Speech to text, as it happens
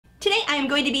I am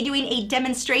going to be doing a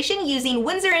demonstration using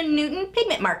Winsor and Newton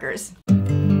pigment markers.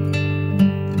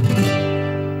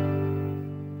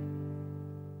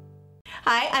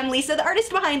 Hi, I'm Lisa, the artist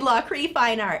behind Lachri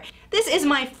Fine Art. This is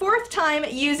my 4th time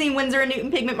using Winsor and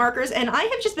Newton pigment markers, and I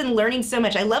have just been learning so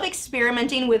much. I love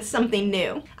experimenting with something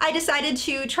new. I decided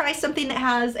to try something that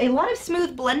has a lot of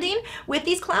smooth blending with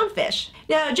these clownfish.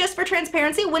 Now, just for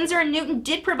transparency, Winsor and Newton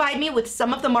did provide me with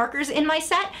some of the markers in my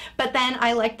set, but then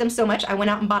I liked them so much I went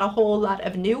out and bought a whole lot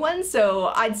of new ones,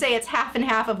 so I'd say it's half and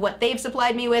half of what they've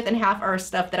supplied me with and half are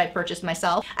stuff that I purchased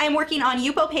myself. I am working on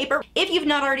Yupo paper. If you've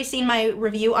not already seen my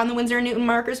review on the Winsor and Newton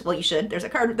markers, well, you should. There's a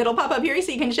card that'll pop up here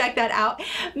so you can check that out.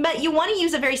 But you want to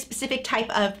use a very specific type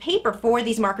of paper for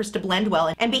these markers to blend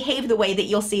well and behave the way that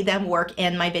you'll see them work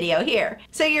in my video here.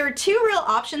 So your 2 real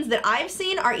options that I've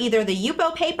seen are either the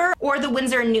Yupo paper or the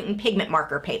Winsor and Newton pigment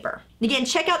marker paper. Again,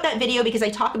 check out that video because I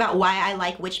talk about why I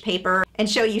like which paper and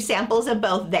show you samples of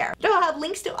both there. I'll have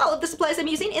links to all of the supplies I'm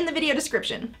using in the video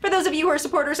description. For those of you who are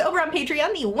supporters over on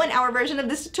Patreon, the 1-hour version of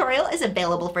this tutorial is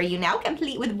available for you now,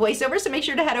 complete with voiceover, so make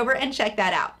sure to head over and check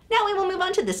that out. Now we will move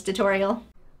on to this tutorial.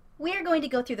 We are going to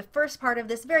go through the first part of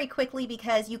this very quickly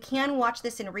because you can watch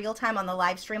this in real time on the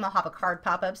live stream. I'll have a card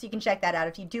pop up so you can check that out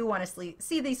if you do want to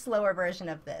see the slower version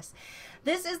of this.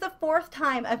 This is the 4th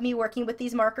time of me working with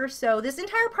these markers, so this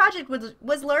entire project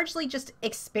was largely just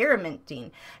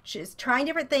experimenting, just trying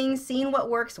different things, seeing what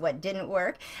works, what didn't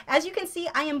work. As you can see,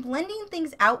 I am blending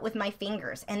things out with my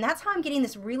fingers, and that's how I'm getting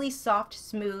this really soft,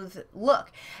 smooth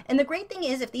look. And the great thing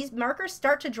is, if these markers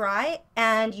start to dry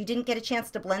and you didn't get a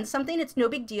chance to blend something, it's no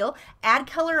big deal. Add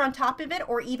color on top of it,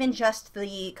 or even just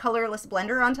the colorless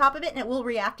blender on top of it, and it will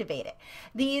reactivate it.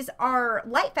 These are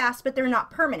light fast, but they're not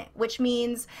permanent, which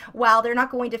means while they're not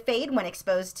going to fade when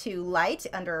exposed to light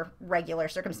under regular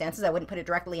circumstances, I wouldn't put it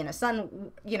directly in a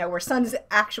sun, where sun's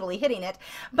actually hitting it,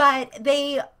 but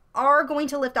they are going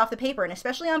to lift off the paper, and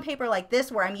especially on paper like this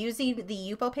where I'm using the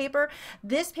Yupo paper,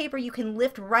 this paper you can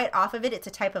lift right off of it. It's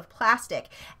a type of plastic,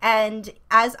 and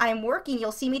as I'm working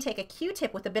you'll see me take a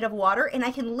Q-tip with a bit of water and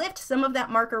I can lift some of that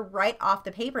marker right off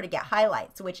the paper to get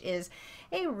highlights, which is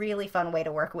a really fun way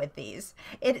to work with these.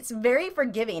 It's very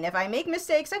forgiving. If I make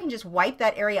mistakes, I can just wipe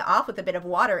that area off with a bit of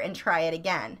water and try it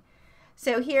again.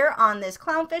 So here on this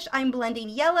clownfish, I'm blending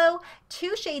yellow,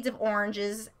 2 shades of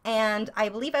oranges, and I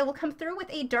believe I will come through with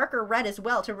a darker red as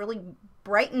well to really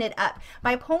brighten it up.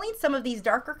 By pulling some of these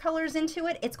darker colors into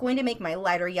it, it's going to make my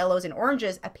lighter yellows and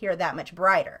oranges appear that much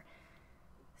brighter.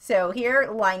 So here,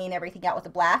 lining everything out with the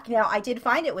black. Now, I did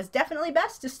find it was definitely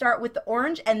best to start with the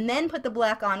orange and then put the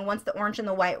black on once the orange and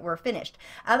the white were finished.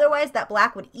 Otherwise, that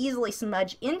black would easily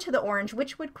smudge into the orange,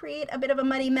 which would create a bit of a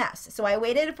muddy mess. So I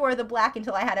waited for the black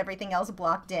until I had everything else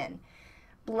blocked in.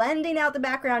 Blending out the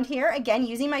background here, again,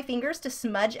 using my fingers to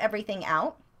smudge everything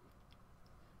out.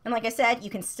 And like I said, you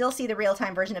can still see the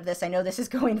real-time version of this. I know this is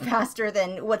going faster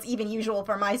than what's even usual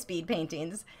for my speed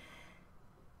paintings.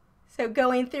 So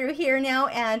going through here now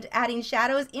and adding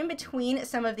shadows in between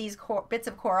some of these bits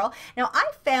of coral. Now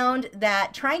I found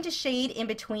that trying to shade in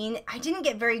between, I didn't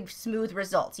get very smooth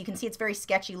results. You can see it's very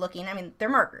sketchy looking. I mean, they're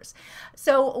markers.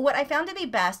 So what I found to be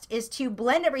best is to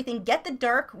blend everything, get the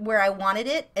dark where I wanted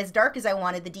it, as dark as I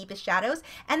wanted, the deepest shadows,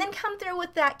 and then come through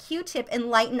with that Q-tip and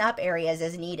lighten up areas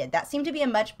as needed. That seemed to be a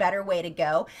much better way to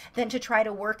go than to try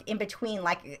to work in between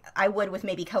like I would with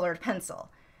maybe colored pencil.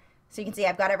 So you can see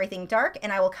I've got everything dark,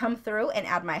 and I will come through and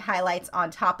add my highlights on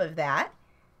top of that.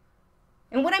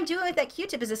 And what I'm doing with that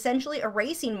Q-tip is essentially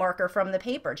erasing marker from the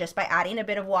paper. Just by adding a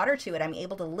bit of water to it, I'm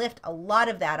able to lift a lot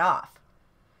of that off.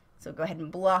 So go ahead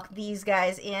and block these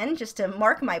guys in just to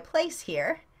mark my place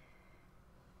here.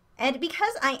 And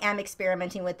because I am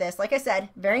experimenting with this, like I said,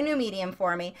 very new medium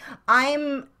for me,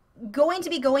 I'm going to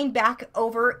be going back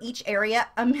over each area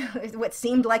what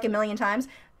seemed like a million times.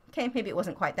 Okay, maybe it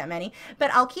wasn't quite that many,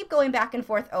 but I'll keep going back and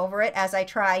forth over it as I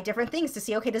try different things to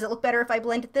see, okay, does it look better if I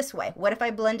blend it this way? What if I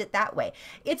blend it that way?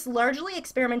 It's largely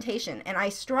experimentation, and I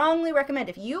strongly recommend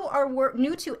if you are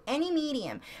new to any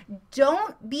medium,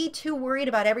 don't be too worried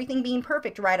about everything being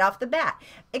perfect right off the bat.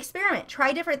 Experiment,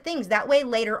 try different things. That way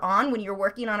later on when you're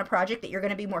working on a project that you're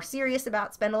going to be more serious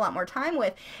about, spend a lot more time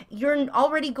with, you're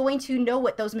already going to know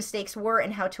what those mistakes were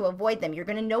and how to avoid them. You're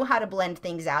going to know how to blend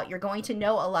things out. You're going to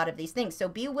know a lot of these things. So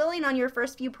be willing on your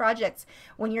first few projects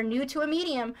when you're new to a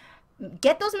medium,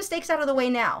 get those mistakes out of the way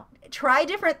now. Try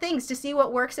different things to see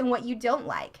what works and what you don't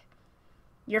like.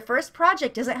 Your first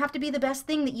project doesn't have to be the best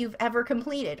thing that you've ever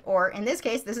completed, or in this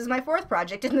case, this is my 4th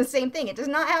project and the same thing. It does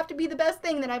not have to be the best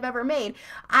thing that I've ever made.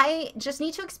 I just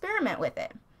need to experiment with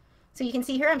it. So you can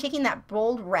see here I'm taking that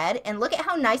bold red, and look at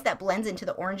how nice that blends into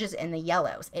the oranges and the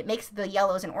yellows. It makes the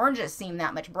yellows and oranges seem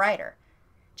that much brighter.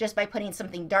 just by putting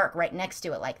something dark right next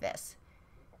to it like this.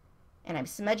 And I'm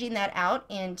smudging that out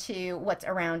into what's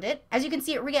around it. As you can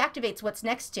see, it reactivates what's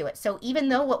next to it. So even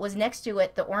though what was next to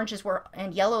it, the oranges were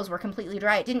and yellows were completely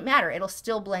dry, it didn't matter. It'll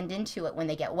still blend into it when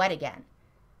they get wet again.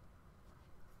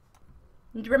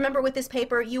 Remember, with this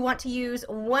paper, you want to use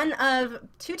one of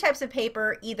two types of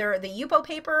paper, either the Yupo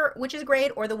paper, which is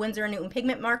great, or the Winsor and Newton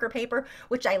Pigment marker paper,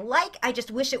 which I like. I just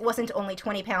wish it wasn't only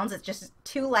 20 pounds. It's just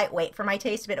too lightweight for my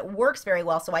taste, but it works very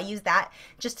well. So I use that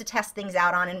just to test things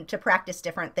out on and to practice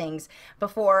different things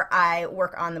before I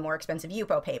work on the more expensive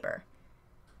Yupo paper.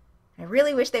 I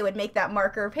really wish they would make that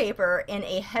marker paper in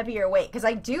a heavier weight, because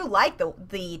I do like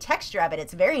the texture of it.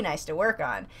 It's very nice to work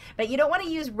on. But you don't want to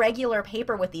use regular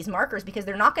paper with these markers because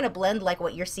they're not going to blend like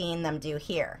what you're seeing them do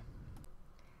here.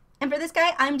 And for this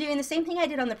guy, I'm doing the same thing I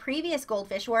did on the previous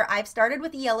goldfish, where I've started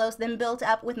with the yellows, then built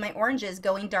up with my oranges,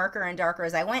 going darker and darker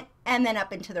as I went, and then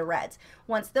up into the reds.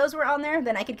 Once those were on there,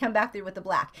 then I could come back through with the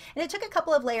black. And it took a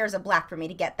couple of layers of black for me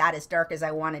to get that as dark as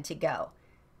I wanted to go.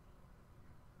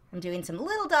 I'm doing some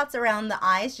little dots around the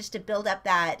eyes just to build up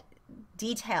that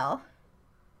detail.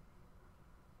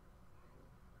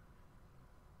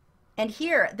 And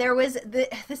here, there was,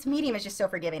 this medium is just so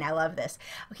forgiving. I love this.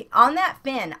 Okay, on that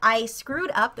fin, I screwed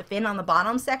up the fin on the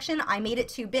bottom section. I made it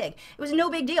too big. It was no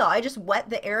big deal. I just wet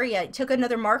the area, took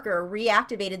another marker,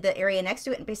 reactivated the area next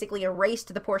to it, and basically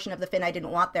erased the portion of the fin I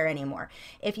didn't want there anymore.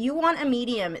 If you want a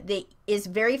medium that is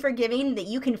very forgiving, that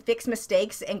you can fix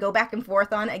mistakes and go back and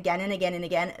forth on again and again and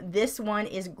again, this one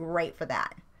is great for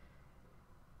that.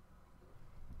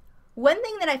 One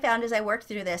thing that I found as I worked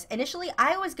through this, initially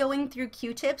I was going through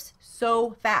Q-tips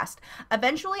so fast.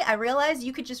 Eventually I realized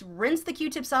you could just rinse the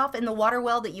Q-tips off in the water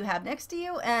well that you have next to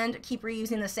you and keep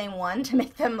reusing the same one to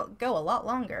make them go a lot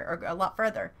longer or a lot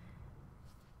further.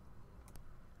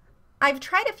 I've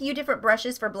tried a few different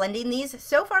brushes for blending these.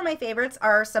 So far my favorites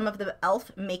are some of the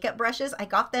e.l.f. makeup brushes. I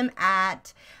got them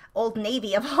at Old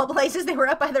Navy of all places. They were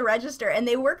up by the register and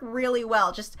they work really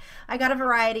well. Just, I got a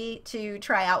variety to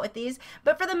try out with these,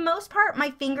 but for the most part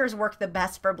my fingers work the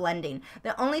best for blending.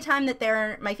 The only time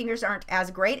that my fingers aren't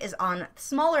as great is on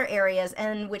smaller areas,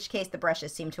 in which case the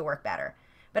brushes seem to work better.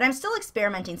 But I'm still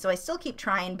experimenting, so I still keep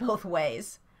trying both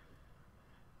ways.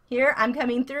 Here I'm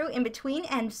coming through in between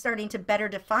and starting to better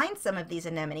define some of these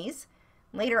anemones.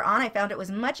 Later on I found it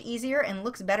was much easier and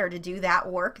looks better to do that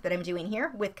work that I'm doing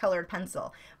here with colored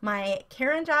pencil. My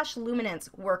Caran d'Ache Luminance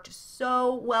worked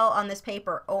so well on this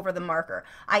paper over the marker.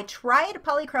 I tried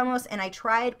Polychromos and I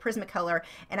tried Prismacolor,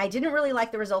 and I didn't really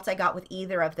like the results I got with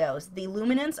either of those. The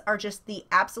Luminance are just the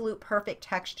absolute perfect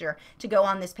texture to go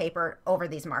on this paper over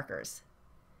these markers.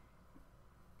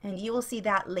 And you will see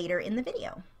that later in the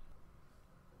video.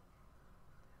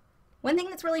 One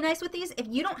thing that's really nice with these, if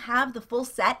you don't have the full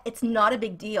set, it's not a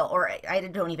big deal. Or I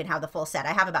don't even have the full set.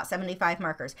 I have about 75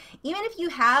 markers. Even if you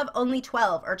have only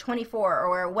 12 or 24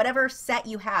 or whatever set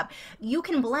you have, you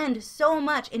can blend so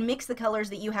much and mix the colors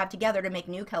that you have together to make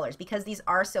new colors, because these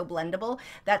are so blendable.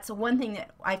 That's one thing that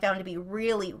I found to be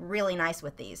really, really nice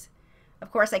with these.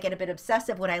 Of course, I get a bit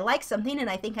obsessive when I like something and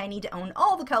I think I need to own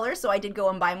all the colors, so I did go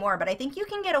and buy more. But I think you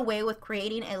can get away with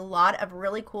creating a lot of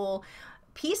really cool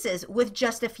pieces with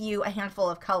just a handful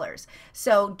of colors.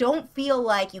 So don't feel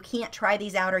like you can't try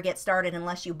these out or get started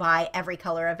unless you buy every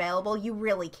color available. You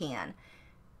really can.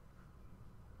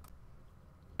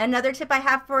 Another tip I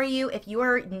have for you, if you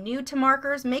are new to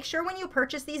markers, make sure when you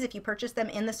purchase these, if you purchase them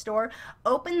in the store,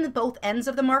 open both ends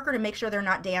of the marker to make sure they're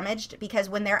not damaged, because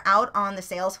when they're out on the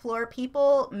sales floor,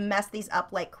 people mess these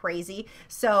up like crazy.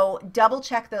 So double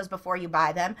check those before you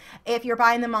buy them. If you're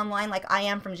buying them online like I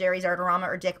am from Jerry's Artorama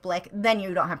or Dick Blick, then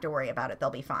you don't have to worry about it. They'll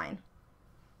be fine.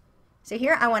 So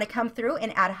here I want to come through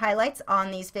and add highlights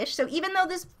on these fish. So even though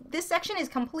this section is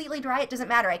completely dry, it doesn't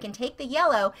matter. I can take the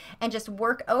yellow and just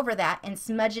work over that and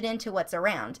smudge it into what's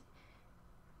around.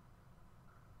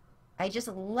 I just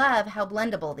love how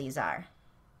blendable these are.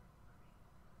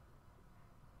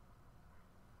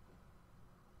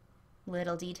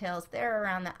 Little details there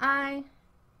around the eye.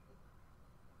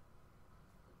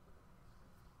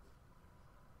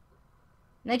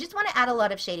 And I just want to add a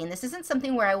lot of shading. This isn't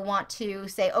something where I want to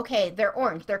say, okay, they're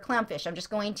orange, they're clownfish, I'm just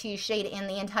going to shade in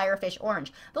the entire fish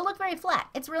orange. They'll look very flat.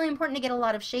 It's really important to get a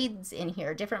lot of shades in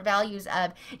here, different values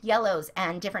of yellows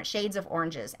and different shades of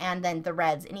oranges, and then the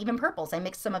reds and even purples. I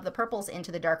mixed some of the purples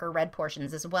into the darker red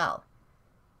portions as well.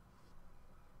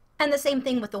 And the same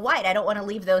thing with the white. I don't want to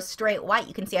leave those straight white.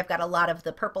 You can see I've got a lot of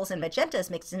the purples and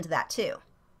magentas mixed into that too.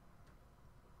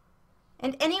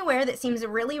 And anywhere that seems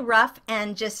really rough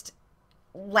and just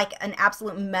like an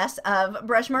absolute mess of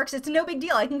brush marks, it's no big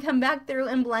deal. I can come back through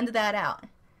and blend that out.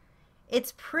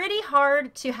 It's pretty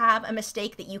hard to have a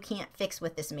mistake that you can't fix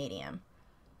with this medium.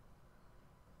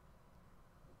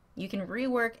 You can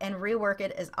rework and rework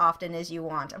it as often as you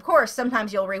want. Of course,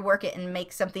 sometimes you'll rework it and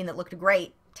make something that looked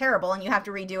great terrible and you have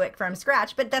to redo it from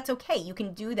scratch, but that's okay. You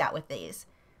can do that with these,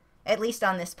 at least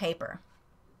on this paper.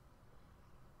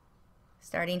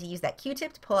 Starting to use that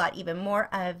Q-tip to pull out even more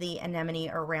of the anemone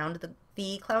around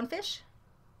the clownfish.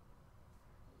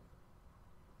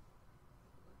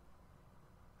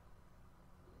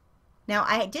 Now,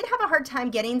 I did have a hard time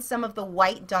getting some of the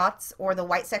white dots or the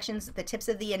white sections at the tips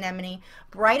of the anemone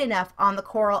bright enough on the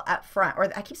coral up front,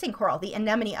 or I keep saying coral, the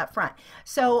anemone up front.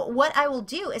 So what I will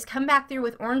do is come back through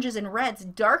with oranges and reds,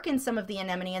 darken some of the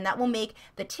anemone, and that will make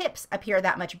the tips appear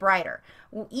that much brighter.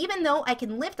 Even though I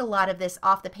can lift a lot of this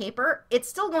off the paper, it's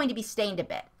still going to be stained a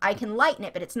bit. I can lighten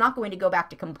it, but it's not going to go back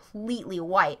to completely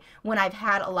white when I've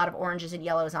had a lot of oranges and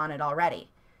yellows on it already.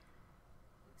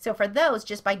 So for those,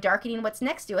 just by darkening what's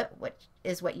next to it, which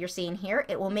is what you're seeing here,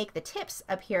 it will make the tips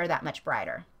appear that much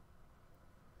brighter.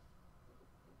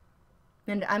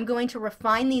 And I'm going to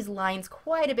refine these lines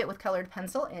quite a bit with colored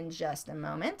pencil in just a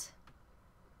moment.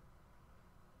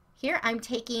 Here I'm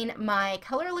taking my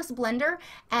colorless blender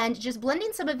and just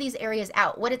blending some of these areas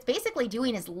out. What it's basically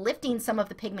doing is lifting some of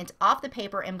the pigment off the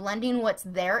paper and blending what's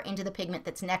there into the pigment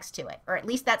that's next to it, or at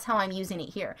least that's how I'm using it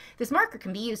here. This marker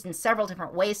can be used in several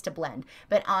different ways to blend,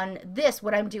 but on this,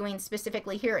 what I'm doing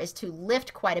specifically here is to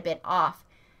lift quite a bit off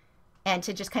and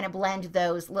to just kind of blend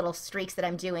those little streaks that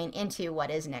I'm doing into what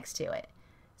is next to it.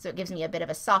 So it gives me a bit of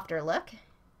a softer look.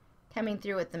 Coming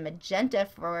through with the magenta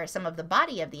for some of the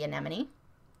body of the anemone.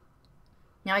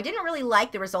 Now, I didn't really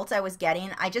like the results I was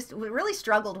getting. I just really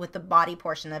struggled with the body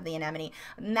portion of the anemone.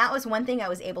 And that was one thing I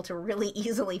was able to really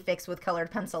easily fix with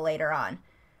colored pencil later on.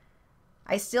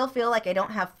 I still feel like I don't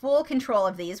have full control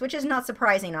of these, which is not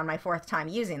surprising on my 4th time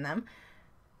using them.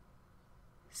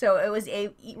 So it was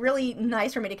really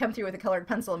nice for me to come through with a colored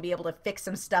pencil and be able to fix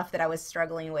some stuff that I was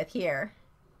struggling with here.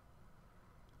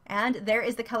 And there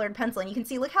is the colored pencil, and you can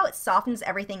see, look how it softens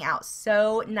everything out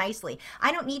so nicely.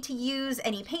 I don't need to use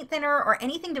any paint thinner or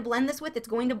anything to blend this with. It's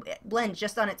going to blend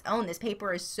just on its own. This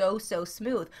paper is so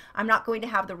smooth. I'm not going to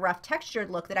have the rough textured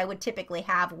look that I would typically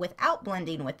have without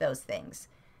blending with those things.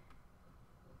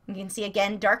 You can see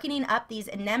again, darkening up these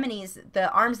anemones,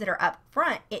 the arms that are up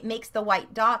front, it makes the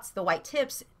white dots, the white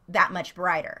tips, that much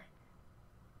brighter.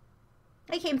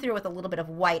 I came through with a little bit of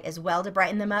white as well to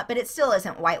brighten them up, but it still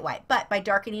isn't white. But by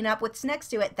darkening up what's next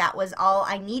to it, that was all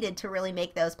I needed to really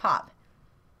make those pop.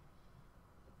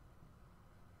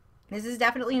 This is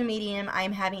definitely a medium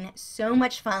I'm having so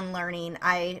much fun learning.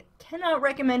 I cannot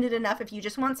recommend it enough if you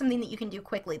just want something that you can do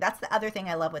quickly. That's the other thing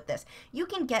I love with this. You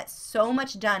can get so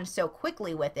much done so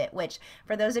quickly with it, which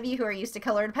for those of you who are used to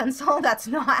colored pencil, that's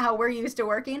not how we're used to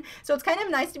working. So it's kind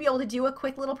of nice to be able to do a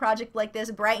quick little project like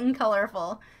this, bright and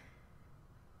colorful.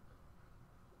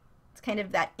 Kind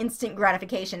of that instant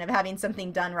gratification of having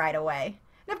something done right away.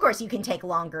 And of course you can take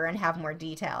longer and have more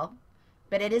detail,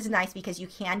 but it is nice because you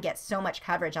can get so much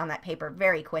coverage on that paper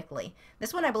very quickly.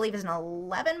 This one I believe is an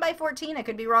 11 by 14. I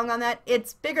could be wrong on that.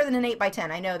 It's bigger than an 8 by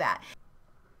 10, I know that.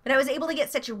 But I was able to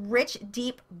get such rich,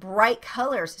 deep, bright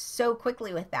colors so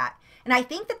quickly with that. And I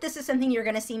think that this is something you're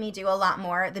going to see me do a lot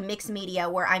more, the mixed media,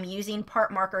 where I'm using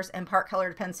part markers and part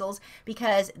colored pencils,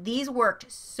 because these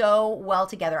worked so well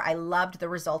together. I loved the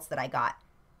results that I got.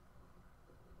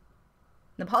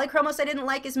 The polychromos I didn't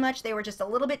like as much. They were just a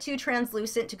little bit too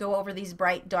translucent to go over these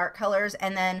bright, dark colors,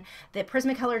 and then the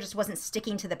Prismacolor just wasn't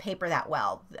sticking to the paper that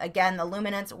well. Again, the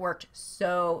luminance worked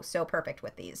so perfect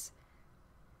with these.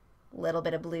 Little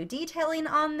bit of blue detailing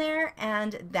on there,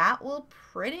 and that will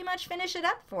pretty much finish it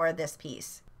up for this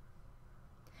piece.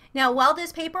 Now, while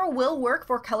this paper will work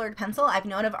for colored pencil, I've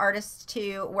known of artists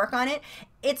to work on it,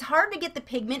 it's hard to get the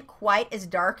pigment quite as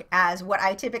dark as what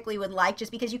I typically would like,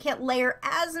 just because you can't layer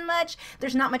as much.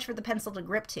 There's not much for the pencil to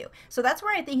grip to. So that's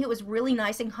where I think it was really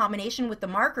nice in combination with the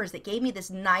markers that gave me this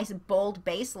nice bold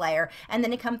base layer, and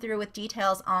then to come through with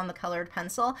details on the colored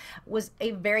pencil was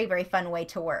a very fun way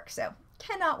to work. So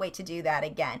cannot wait to do that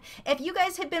again. If you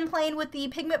guys have been playing with the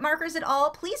pigment markers at all,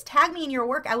 please tag me in your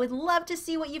work. I would love to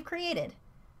see what you've created.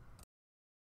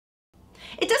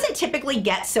 It doesn't typically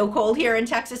get so cold here in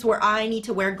Texas where I need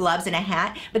to wear gloves and a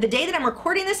hat, but the day that I'm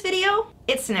recording this video,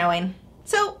 it's snowing.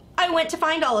 So I went to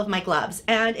find all of my gloves,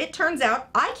 and it turns out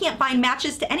I can't find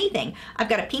matches to anything. I've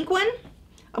got a pink one,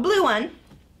 a blue one,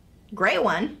 gray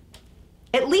one.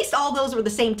 At least all those were the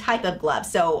same type of glove,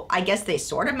 so I guess they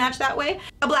sort of match that way.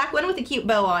 A black one with a cute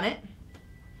bow on it.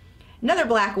 Another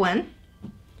black one.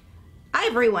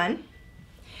 Ivory one.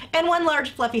 And one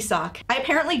large fluffy sock. I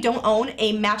apparently don't own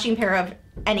a matching pair of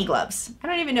any gloves. I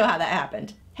don't even know how that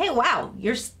happened. Hey, wow,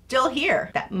 you're still here.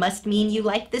 That must mean you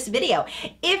liked this video.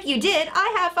 If you did,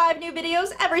 I have 5 new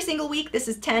videos every single week. This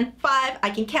is 10, 5, I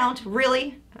can count,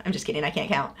 really? I'm just kidding, I can't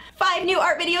count. 5 new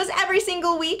art videos every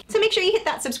single week, so make sure you hit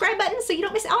that subscribe button so you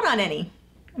don't miss out on any.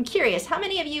 I'm curious, how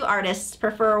many of you artists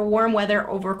prefer warm weather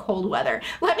over cold weather?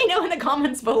 Let me know in the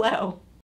comments below.